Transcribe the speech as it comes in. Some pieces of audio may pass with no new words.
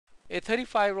A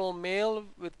 35-year-old male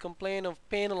with complaint of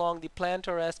pain along the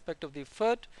plantar aspect of the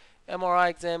foot. MRI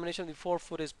examination of the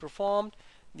forefoot is performed.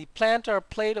 The plantar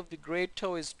plate of the great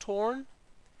toe is torn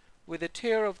with a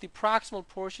tear of the proximal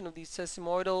portion of the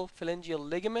sesamoidal phalangeal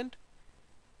ligament.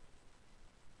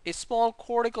 A small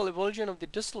cortical avulsion of the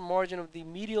distal margin of the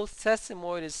medial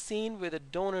sesamoid is seen with a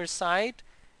donor site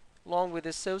along with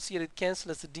associated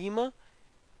cancellous edema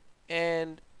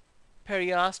and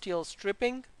periosteal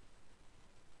stripping.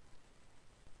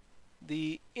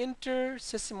 The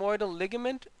intersesamoidal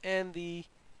ligament and the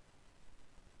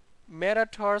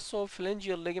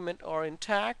metatarsophalangeal ligament are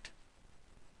intact.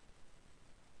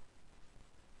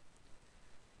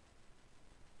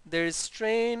 There is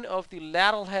strain of the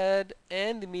lateral head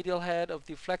and the medial head of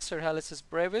the flexor hallucis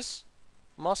brevis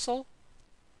muscle.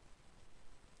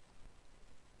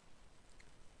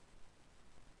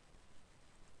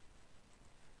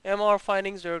 MR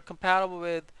findings are compatible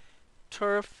with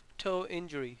turf toe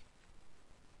injury.